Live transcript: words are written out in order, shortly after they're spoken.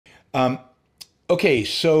Okay,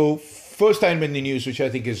 so first item in the news, which I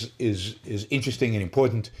think is interesting and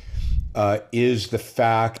important, is the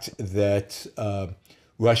fact that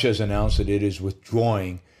Russia has announced that it is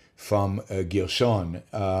withdrawing from Kherson.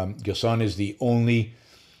 Kherson is the only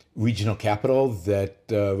regional capital that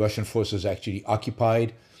Russian forces actually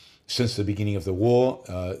occupied since the beginning of the war.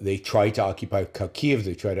 They tried to occupy Kharkiv.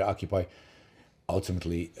 They tried to occupy,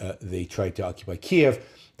 ultimately, they tried to occupy Kiev.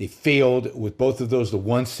 They failed with both of those. The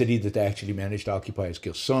one city that they actually managed to occupy is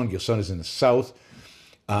Kherson. Kherson is in the south.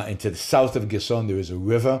 And to the south of Kherson, there is a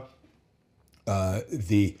river.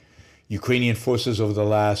 The Ukrainian forces over the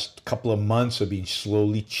last couple of months have been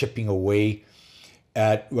slowly chipping away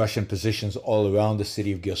at Russian positions all around the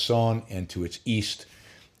city of Kherson and to its east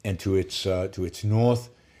and to its north,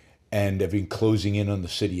 and have been closing in on the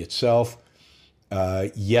city itself.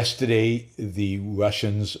 Yesterday, the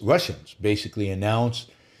Russians basically announced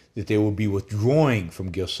that they will be withdrawing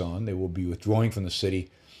from Kherson. They will be withdrawing from the city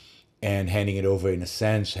and handing it over, in a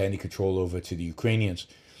sense, handing control over to the Ukrainians.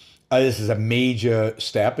 This is a major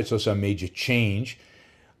step. It's also a major change.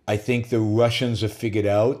 I think the Russians have figured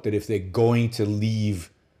out that if they're going to leave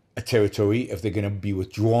a territory, if they're going to be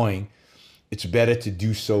withdrawing, it's better to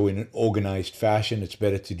do so in an organized fashion. It's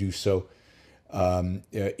better to do so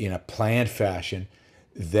in a planned fashion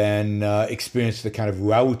than experience the kind of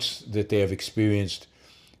routes that they have experienced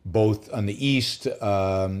both on the east,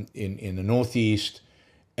 in the northeast,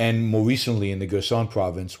 and more recently in the Kherson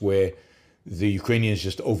province, where the Ukrainians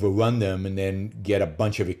just overrun them and then get a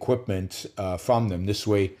bunch of equipment from them. This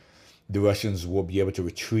way, the Russians will be able to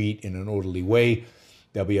retreat in an orderly way.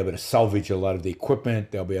 They'll be able to salvage a lot of the equipment.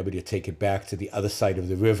 They'll be able to take it back to the other side of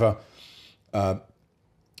the river.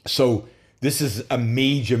 So this is a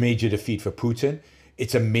major, major defeat for Putin.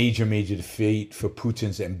 It's a major, major defeat for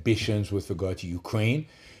Putin's ambitions with regard to Ukraine.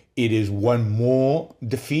 It is one more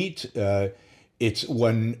defeat. It's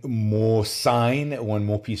one more sign, one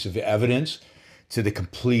more piece of evidence to the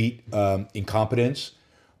complete incompetence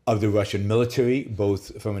of the Russian military,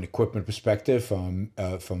 both from an equipment perspective, from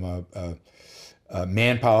a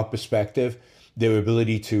manpower perspective. Their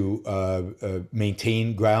ability to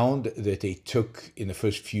maintain ground that they took in the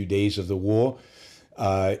first few days of the war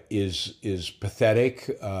is pathetic,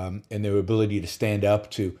 and their ability to stand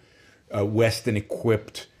up to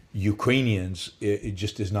Western-equipped Ukrainians, it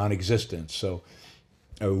just is non-existent. So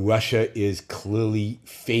Russia is clearly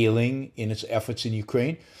failing in its efforts in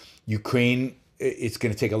Ukraine. It's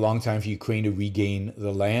going to take a long time for Ukraine to regain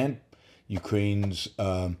the land. Ukraine's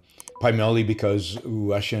primarily because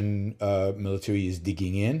Russian military is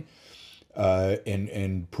digging in,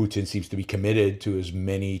 and Putin seems to be committed to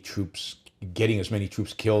getting as many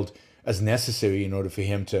troops killed as necessary in order for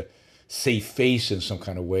him to save face in some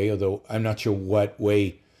kind of way, although I'm not sure what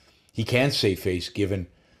way he can save face given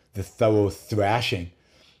the thorough thrashing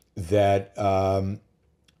that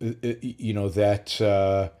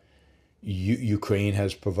Ukraine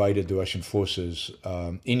has provided the Russian forces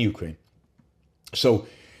in Ukraine. So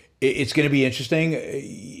it's going to be interesting.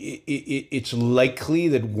 It's likely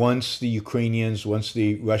that once the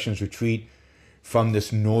Russians retreat from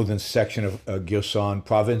this northern section of Kherson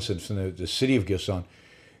province and from the city of Kherson,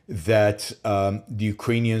 that the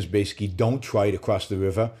Ukrainians basically don't try to cross the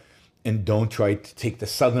river and don't try to take the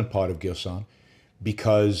southern part of Kherson,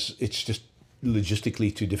 because it's just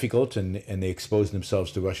logistically too difficult, and they expose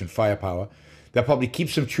themselves to Russian firepower. That probably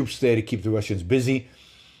keeps some troops there to keep the Russians busy,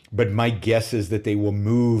 but my guess is that they will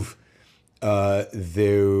move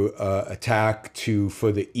their attack to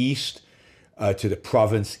further east, to the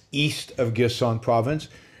province east of Kherson province,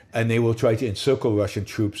 and they will try to encircle Russian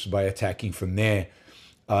troops by attacking from there.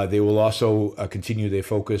 They will also continue their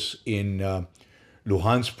focus in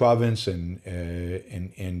Luhansk province and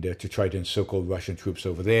to try to encircle Russian troops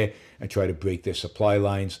over there and try to break their supply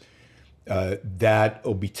lines. That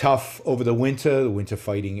will be tough over the winter. The winter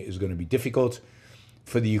fighting is going to be difficult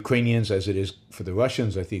for the Ukrainians as it is for the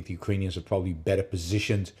Russians. I think the Ukrainians are probably better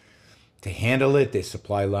positioned to handle it. Their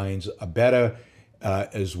supply lines are better,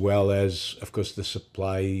 as well as, of course, the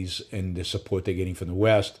supplies and the support they're getting from the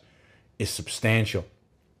West is substantial.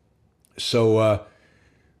 So,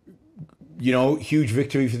 huge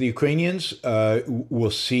victory for the Ukrainians.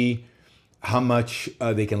 We'll see how much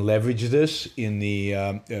they can leverage this in the,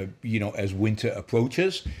 as winter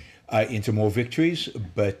approaches into more victories.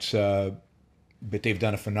 But they've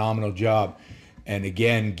done a phenomenal job. And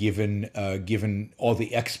again, given all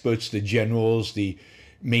the experts, the generals, the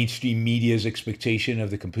mainstream media's expectation of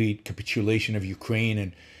the complete capitulation of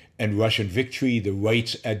Ukraine and Russian victory, the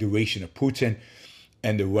right's adoration of Putin,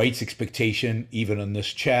 and the right's expectation, even on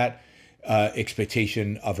this chat,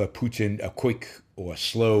 expectation of a quick or a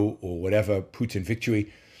slow or whatever Putin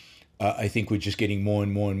victory, I think we're just getting more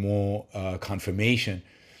and more and more confirmation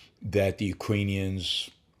that the Ukrainians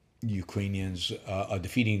are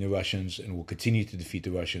defeating the Russians and will continue to defeat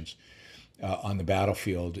the Russians on the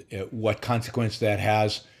battlefield. What consequence that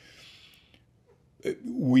has,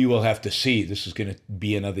 we will have to see. This is going to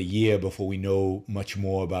be another year before we know much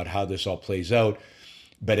more about how this all plays out.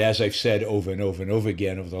 But as I've said over and over and over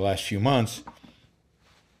again over the last few months,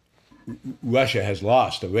 Russia has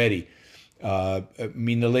lost already. I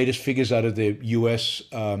mean, the latest figures out of the U.S.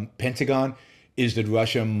 Pentagon is that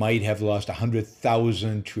Russia might have lost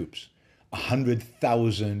 100,000 troops.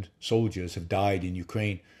 100,000 soldiers have died in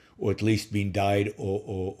Ukraine, or at least been died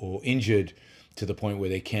or injured to the point where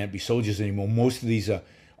they can't be soldiers anymore. Most of these are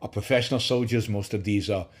professional soldiers. Most of these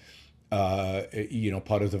are,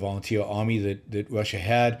 part of the volunteer army that Russia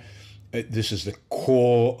had. This is the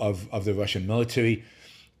core of the Russian military.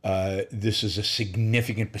 This is a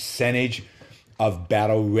significant percentage of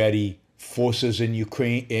battle-ready forces in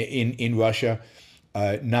Ukraine, in Russia,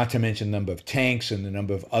 not to mention the number of tanks and the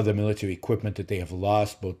number of other military equipment that they have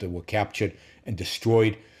lost, both that were captured and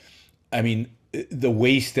destroyed. I mean, the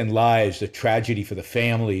waste in lives, the tragedy for the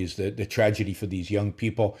families, the tragedy for these young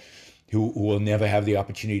people who will never have the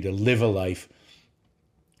opportunity to live a life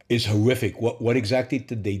is horrific. What exactly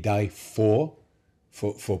did they die for?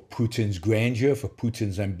 For Putin's grandeur, for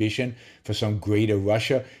Putin's ambition, for some greater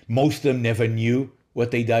Russia? Most of them never knew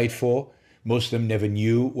what they died for. Most of them never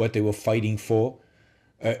knew what they were fighting for.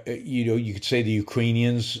 You could say the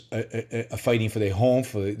Ukrainians are fighting for their home,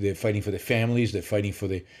 they're fighting for their families, they're fighting for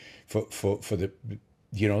their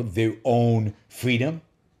own freedom.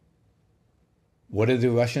 What are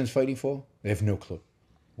the Russians fighting for? They have no clue.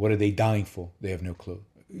 What are they dying for? They have no clue.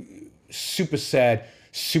 Super sad,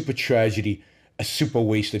 super tragedy, a super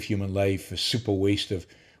waste of human life, a super waste of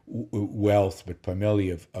wealth, but primarily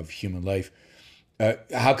of human life.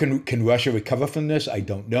 How can Russia recover from this? I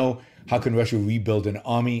don't know. How can Russia rebuild an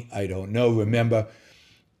army? I don't know. Remember,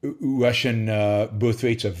 Russian birth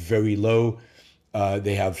rates are very low.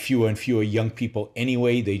 They have fewer and fewer young people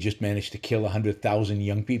anyway. They just managed to kill 100,000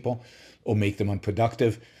 young people or make them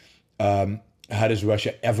unproductive. How does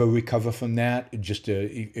Russia ever recover from that? Just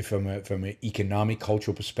from an economic,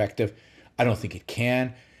 cultural perspective, I don't think it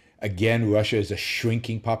can. Again, Russia is a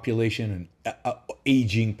shrinking population, an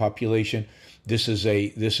aging population. This is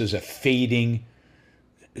a fading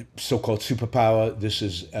so-called superpower. This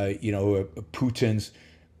is Putin's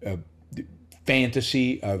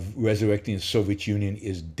fantasy of resurrecting the Soviet Union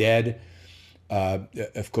is dead.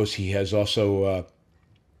 Of course, he has also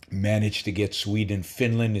managed to get Sweden,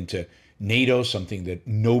 Finland into NATO, something that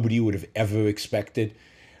nobody would have ever expected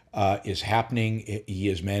is happening. He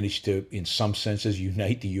has managed to, in some senses,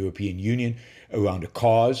 unite the European Union around a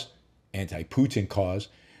cause, anti-Putin cause.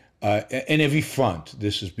 In every front,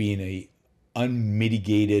 this has been a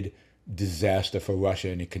unmitigated disaster for Russia,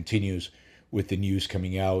 and it continues with the news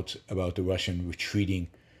coming out about the Russian retreating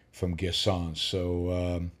from Kherson.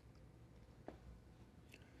 So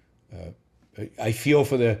I feel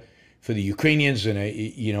for the Ukrainians and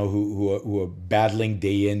who are battling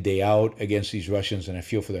day in, day out against these Russians, and I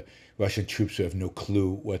feel for the Russian troops who have no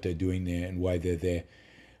clue what they're doing there and why they're there.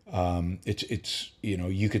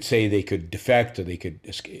 You could say they could defect or they could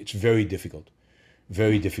escape. It's very difficult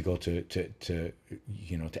to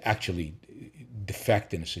actually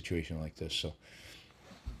defect in a situation like this. So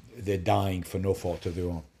they're dying for no fault of their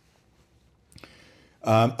own.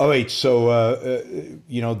 All right, so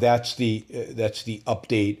that's the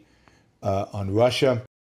update on Russia.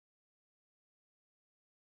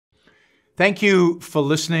 Thank you for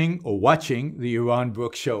listening or watching the Yaron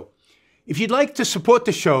Brook Show. If you'd like to support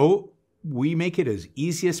the show, we make it as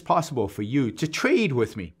easy as possible for you to trade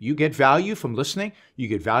with me. You get value from listening. You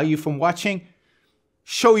get value from watching.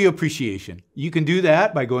 Show your appreciation. You can do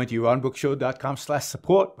that by going to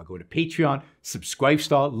yaronbrookshow.com/support, by going to Patreon,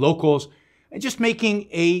 Subscribestar, Locals, and just making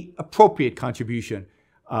a appropriate contribution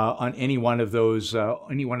on any one of those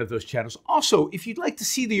channels. Also, if you'd like to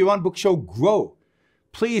see the Yaron Brook Show grow,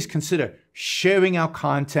 please consider sharing our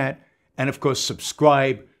content and, of course,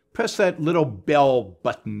 subscribe. Press that little bell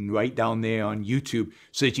button right down there on YouTube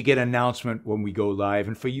so that you get an announcement when we go live.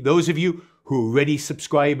 And for those of you who are already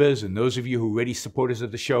subscribers and those of you who are already supporters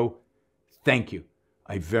of the show, thank you.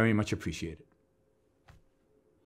 I very much appreciate it.